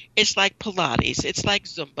 It's like Pilates. It's like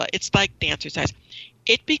Zumba. It's like dancercise.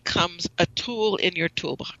 It becomes a tool in your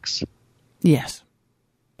toolbox. Yes.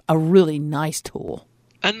 A really nice tool.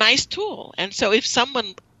 A nice tool. And so if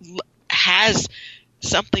someone has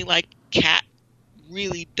something like Kat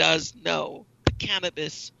really does know the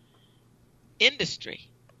cannabis industry,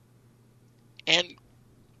 and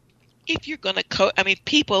if you're going to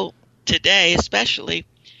people today especially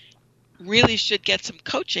really should get some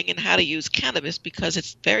coaching in how to use cannabis because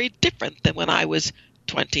it's very different than when I was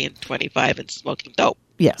 20 and 25 and smoking dope.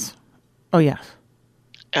 Yes. Oh, yes.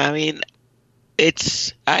 I mean,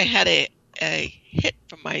 I had a hit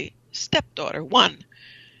from my stepdaughter, one,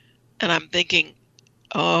 and I'm thinking,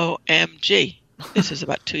 OMG, this is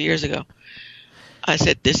about 2 years ago. I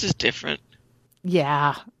said, this is different.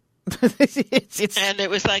 Yeah. And it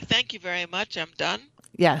was like, thank you very much, I'm done.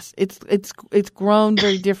 Yes, it's grown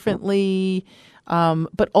very differently,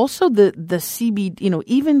 but also the CBD,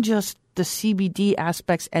 even just the CBD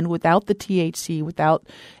aspects, and without the THC, without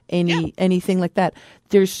anything like that.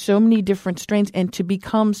 There's so many different strains, and to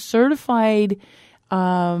become certified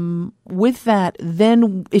with that,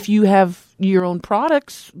 then if you have your own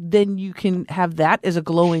products, then you can have that as a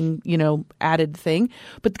glowing, added thing.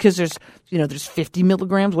 But because there's 50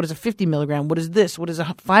 milligrams. What is a 50 milligram? What is this? What is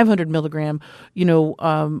a 500 milligram?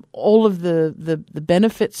 All of the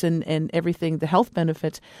benefits and everything, the health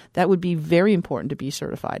benefits, that would be very important to be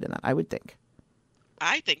certified in that, I would think.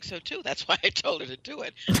 I think so too. That's why I told her to do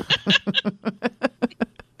it.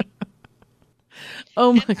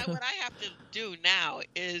 Oh my God. What I have to do now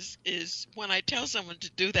is when I tell someone to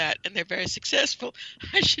do that and they're very successful,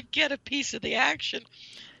 I should get a piece of the action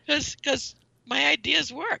because my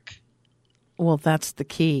ideas work. Well, that's the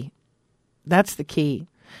key. That's the key.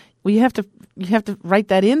 Well, you have to write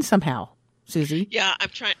that in somehow, Susie. Yeah, I'm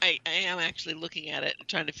trying. I am actually looking at it and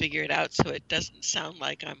trying to figure it out so it doesn't sound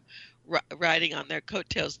like I'm riding on their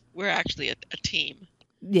coattails. We're actually a team.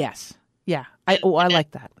 Yes. Yeah. I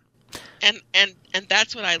like that. And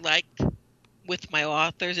that's what I like with my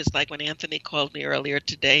authors. It's like when Anthony called me earlier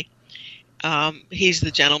today. He's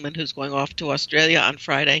the gentleman who's going off to Australia on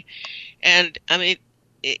Friday, and I mean,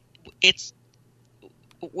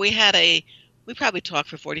 we probably talked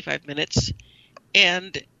for 45 minutes,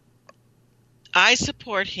 and I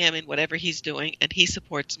support him in whatever he's doing, and he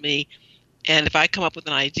supports me. And if I come up with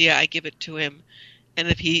an idea, I give it to him. And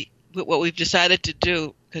what we've decided to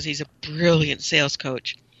do, because he's a brilliant sales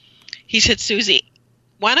coach, he said, Susie,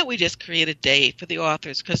 why don't we just create a day for the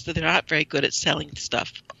authors because they're not very good at selling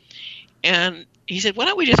stuff. And he said, why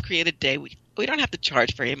don't we just create a day? We don't have to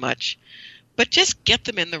charge very much, but just get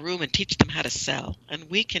them in the room and teach them how to sell. And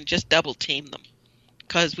we can just double team them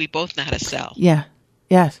because we both know how to sell. Yeah.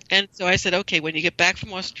 Yes. And so I said, okay, when you get back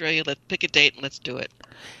from Australia, let's pick a date and let's do it.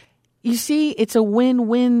 You see, it's a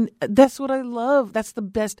win-win. That's what I love. That's the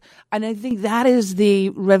best. And I think that is the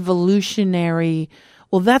revolutionary.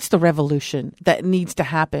 Well, that's the revolution that needs to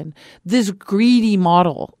happen. This greedy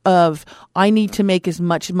model of I need to make as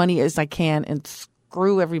much money as I can and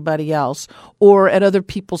screw everybody else, or at other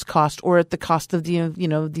people's cost, or at the cost of the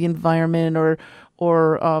environment, or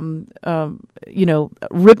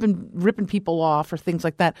ripping people off, or things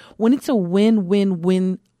like that. When it's a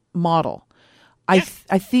win-win-win model, yes.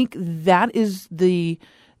 I think that is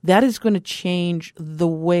going to change the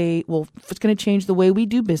way, it's going to change the way we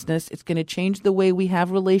do business. It's going to change the way we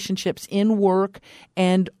have relationships in work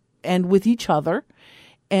and with each other.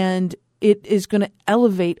 And it is going to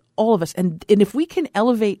elevate all of us. And if we can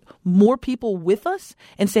elevate more people with us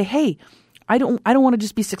and say, hey, I don't want to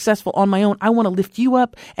just be successful on my own. I want to lift you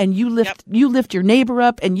up, and you lift your neighbor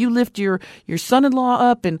up, and you lift your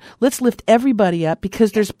son-in-law up, and let's lift everybody up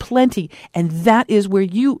because there's plenty. And that is where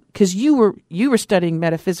because you were studying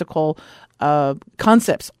metaphysical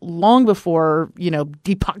concepts long before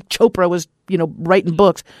Deepak Chopra was writing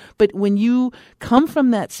books. But when you come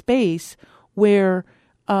from that space where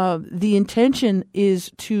the intention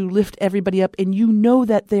is to lift everybody up, and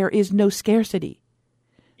that there is no scarcity.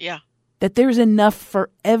 Yeah. That there's enough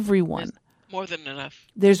for everyone. There's more than enough.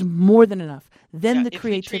 There's more than enough. Then the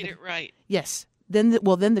creativity. If we treat it right. Yes. Then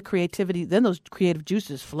the creativity. Then those creative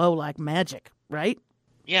juices flow like magic, right?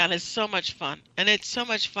 Yeah, and it's so much fun. And it's so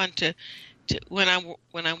much fun to when I'm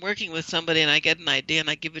working with somebody and I get an idea and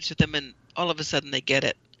I give it to them and all of a sudden they get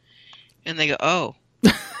it, and they go, oh.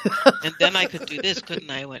 And then I could do this,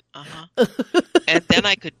 couldn't I? I went, uh-huh. And then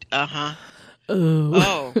I could, uh-huh.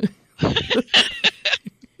 Oh.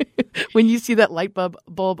 When you see that light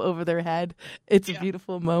bulb over their head, it's a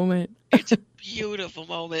beautiful moment. It's a beautiful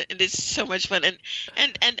moment, and it's so much fun, and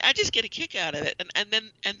I just get a kick out of it. And then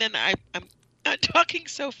I'm talking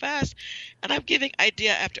so fast, and I'm giving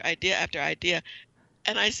idea after idea after idea.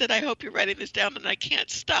 And I said, I hope you're writing this down, and I can't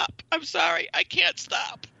stop. I'm sorry, I can't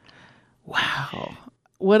stop. Wow,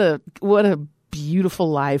 what a beautiful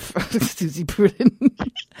life, Susie Pruden.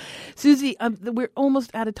 Susie, we're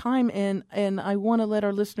almost out of time, and I want to let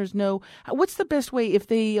our listeners know what's the best way if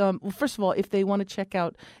they, first of all, if they want to check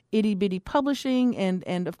out Itty Bitty Publishing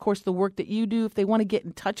and of course the work that you do, if they want to get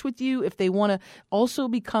in touch with you, if they want to also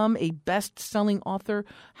become a best-selling author,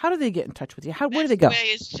 how do they get in touch with you? Where do they go?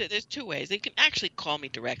 There's two ways. They can actually call me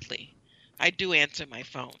directly. I do answer my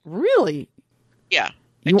phone. Really? Yeah,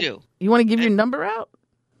 I do. You want to give your number out?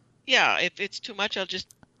 Yeah, if it's too much, I'll just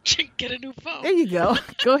get a new phone. There you go.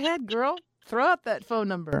 Go ahead, girl. Throw out that phone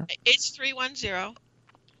number. It's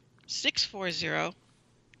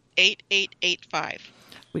 310-640-8885.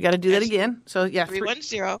 We got to do that again. So, yeah.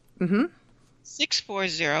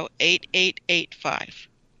 310-640-8885.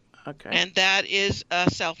 Okay. And that is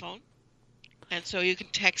a cell phone. And so you can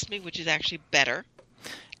text me, which is actually better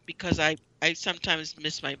because I sometimes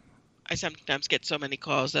get so many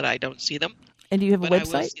calls that I don't see them. And do you have a but I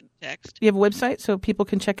will website? see the text. Do you have a website so people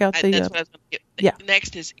can check out the? That's what I was going to get. Yeah.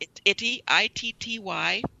 Next is Itty,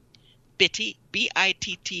 ITTY, Bitty,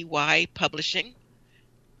 BITTY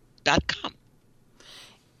Publishing.com.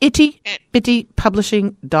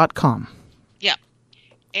 ittybittypublishing.com. Yeah.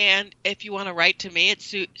 And if you want to write to me,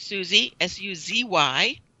 it's Suzy,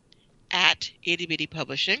 SUZY, at Itty Bitty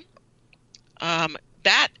Publishing.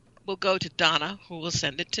 That will go to Donna, who will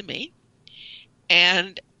send it to me.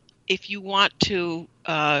 And if you want to,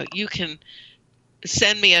 you can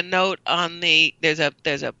send me a note on there's a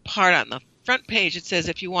part on the front page that says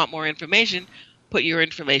if you want more information, put your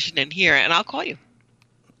information in here, and I'll call you.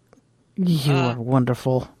 You are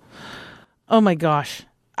wonderful. Oh my gosh.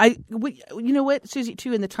 You know what, Suzy,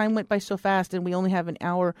 too, and the time went by so fast and we only have an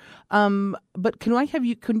hour. But can I have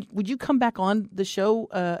you, would you come back on the show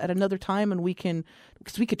at another time and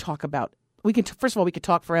because we could talk about, first of all, we could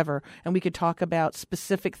talk forever and we could talk about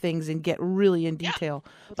specific things and get really in detail.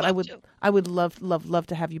 Yeah, but I would love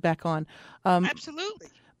to have you back on. Absolutely.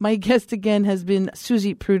 My guest again has been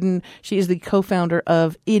Suzy Pruden. She is the co-founder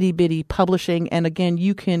of Itty Bitty Publishing. And again,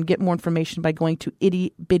 you can get more information by going to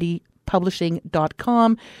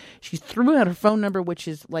ittybittypublishing.com. She threw out her phone number, which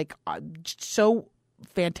is like so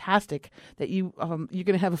fantastic that you're going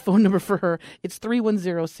to have a phone number for her. It's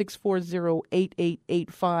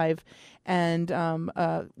 310-640-8885. And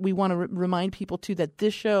we want to remind people too that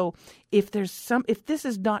this show, if this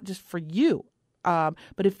is not just for you,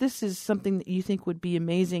 but if this is something that you think would be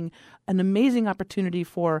an amazing opportunity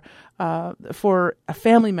for a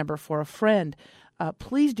family member, for a friend,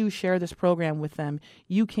 please do share this program with them.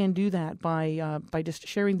 You can do that by just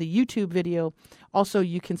sharing the YouTube video. Also,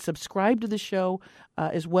 you can subscribe to the show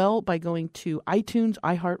as well by going to iTunes,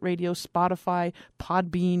 iHeartRadio, Spotify,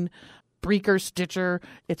 Podbean, Breaker, Stitcher.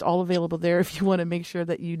 It's all available there if you want to make sure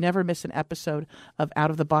that you never miss an episode of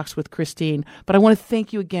Out of the Box with Christine. But I want to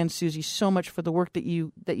thank you again, Suzy, so much for the work that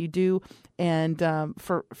you do, and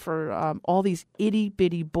for all these itty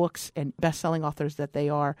bitty books and best-selling authors that they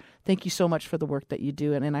are. Thank you so much for the work that you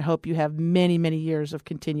do, and I hope you have many, many years of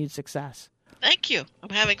continued success. Thank you. I'm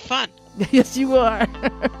having fun. Yes, you are.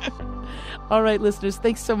 All right, listeners,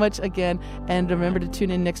 thanks so much again. And remember to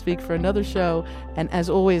tune in next week for another show. And as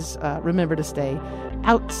always, remember to stay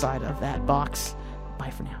outside of that box.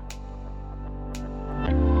 Bye for now.